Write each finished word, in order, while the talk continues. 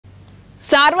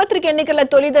సార్వత్రిక ఎన్నికల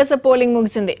తొలి దశ పోలింగ్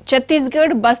ముగిసింది.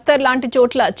 ఛత్తీస్గఢ్, బస్తర్ లాంటి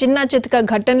చోట్ల చిన్న చితక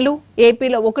ఘటనలు,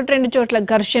 ఏపీలో 1-2 చోట్ల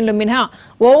ఘర్షణలు మినహా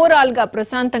ఓవరాల్ గా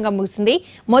ప్రశాంతంగా ముగిసింది.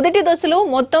 మొదటి దశలో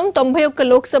మొత్తం 91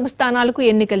 లోక్సభ స్థానాలకు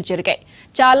ఎన్నికలు జరిగాయి.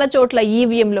 చాలా చోట్ల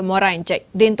ఈవీఎంలు మొరాయించాయి.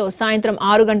 దీంతో సాయంత్రం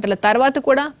 6 గంటల తర్వాత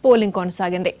కూడా పోలింగ్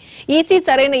కొనసాగింది. ఈసీ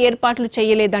సరైన ఏర్పాట్లు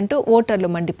చేయలేదంటూ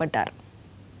ఓటర్లు మండిపడ్డారు.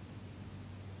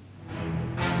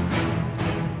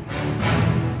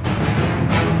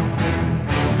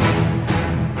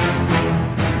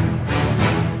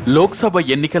 లోక్సభ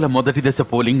ఎన్నికల మొదటి దశ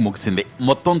పోలింగ్ ముగిసింది.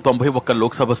 మొత్తం 91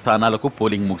 లోక్సభ స్థానాలకు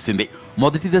పోలింగ్ ముగిసింది.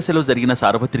 మొదటి దశలో జరిగిన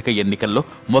సార్వత్రిక ఎన్నికల్లో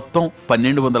మొత్తం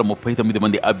 1239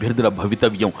 మంది అభ్యర్థుల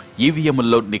భవితవ్యం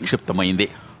ఈవీఎంల్లో నిక్షిప్తమైంది.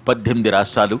 18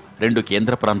 రాష్ట్రాలు, 2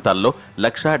 కేంద్ర ప్రాంతాల్లో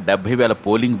 1,70,000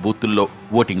 పోలింగ్ బూతుల్లో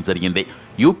ఓటింగ్ జరిగింది.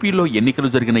 యూపీలో ఎన్నికలు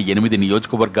జరిగిన 8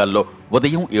 నియోజకవర్గాల్లో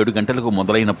ఉదయం 7 గంటలకు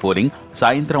మొదలైన పోలింగ్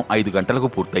సాయంత్రం 5 గంటలకు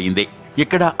పూర్తయింది.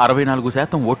 ఇక్కడ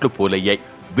 64% ఓట్లు పోలయ్యాయి.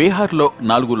 బీహార్లో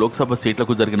 4 లోక్సభ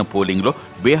సీట్లకు జరిగిన పోలింగ్లో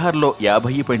బీహార్లో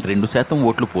 50.2%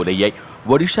 ఓట్లు పోలయ్యాయి.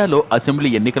 ఒడిశాలో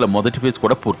అసెంబ్లీ ఎన్నికల మొదటి ఫేజ్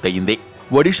కూడా పూర్తయింది.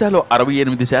 ఒడిశాలో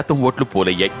 68% ఓట్లు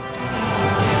పోలయ్యాయి.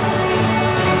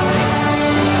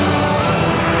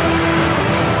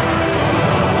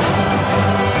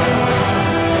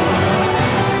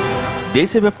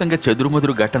 దేశవ్యాప్తంగా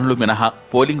చెదురుమదురు ఘటనలు మినహా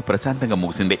పోలింగ్ ప్రశాంతంగా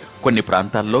ముగిసింది. కొన్ని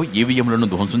ప్రాంతాల్లో ఈవీఎంలను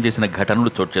ధ్వంసం చేసిన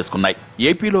ఘటనలు చోటు చేసుకున్నాయి.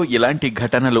 ఏపీలో ఇలాంటి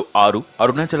ఘటనలు 6,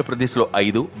 అరుణాచల్ ప్రదేశ్లో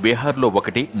 5, బీహార్లో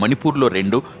 1, మణిపూర్లో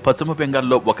 2, పశ్చిమ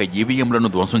బెంగాల్లో 1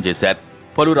 ఈవీఎంలను ధ్వంసం చేశారు.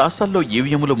 పలు రాష్ట్రాల్లో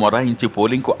ఈవీఎంలు మొరాయించి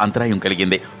పోలింగ్కు అంతరాయం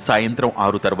కలిగింది. సాయంత్రం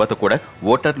 6 తర్వాత కూడా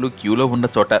ఓటర్లు క్యూలో ఉన్న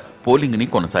చోట పోలింగ్ ని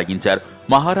కొనసాగించారు.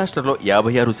 మహారాష్ట్రలో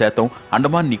 56%,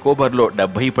 అండమాన్ నికోబార్లో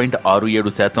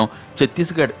 70.67%,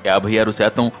 ఛత్తీస్గఢ్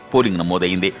 56% పోలింగ్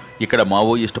నమోదైంది. ఇక్కడ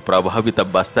మావోయిస్టు ప్రభావిత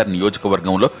బస్తర్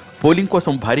నియోజకవర్గంలో పోలింగ్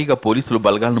కోసం భారీగా పోలీసులు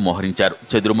బలగాలను మోహరించారు.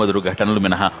 చెదురుమదురు ఘటనలు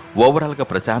మినహా ఓవరాల్ గా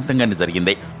ప్రశాంతంగానే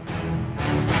జరిగింది.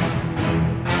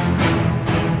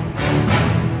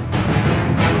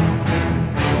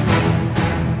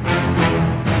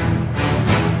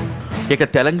 ఇక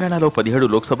తెలంగాణలో 17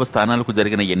 లోక్సభ స్థానాలకు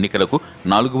జరిగిన ఎన్నికలకు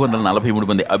 443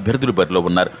 మంది అభ్యర్థులు బరిలో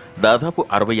ఉన్నారు. దాదాపు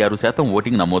 66%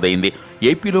 ఓటింగ్ నమోదైంది.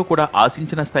 ఏపీలో కూడా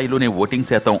ఆశించిన స్థాయిలోనే ఓటింగ్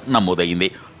శాతం నమోదైంది.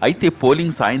 అయితే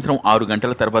పోలింగ్ సాయంత్రం 6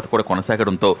 గంటల తర్వాత కూడా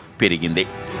కొనసాగడంతో పెరిగింది.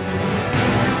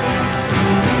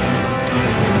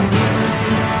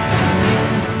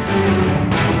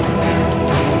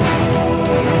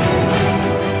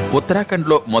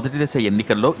 ఉత్తరాఖండ్లో మొదటి దశ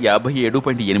ఎన్నికల్లో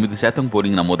 57.8%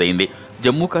 పోలింగ్ నమోదైంది.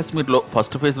 జమ్మూ కాశ్మీర్లో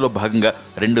ఫస్ట్ ఫేజ్లో భాగంగా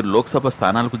 2 లోక్సభ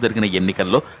స్థానాలకు జరిగిన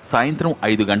ఎన్నికల్లో సాయంత్రం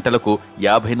 5 గంటలకు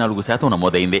 54%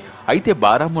 నమోదైంది. అయితే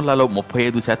బారాముల్లాలో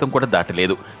 35% కూడా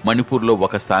దాటలేదు. మణిపూర్లో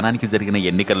 1 స్థానానికి జరిగిన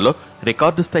ఎన్నికల్లో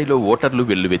రికార్డు స్థాయిలో ఓటర్లు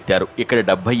వెల్లువెత్తారు. ఇక్కడ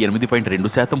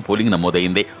 78.2% పోలింగ్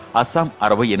నమోదైంది. అస్సాం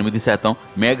 68%,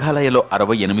 మేఘాలయలో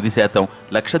 68%,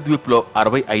 లక్షద్వీప్లో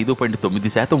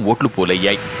 65.9% ఓట్లు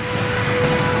పోలయ్యాయి.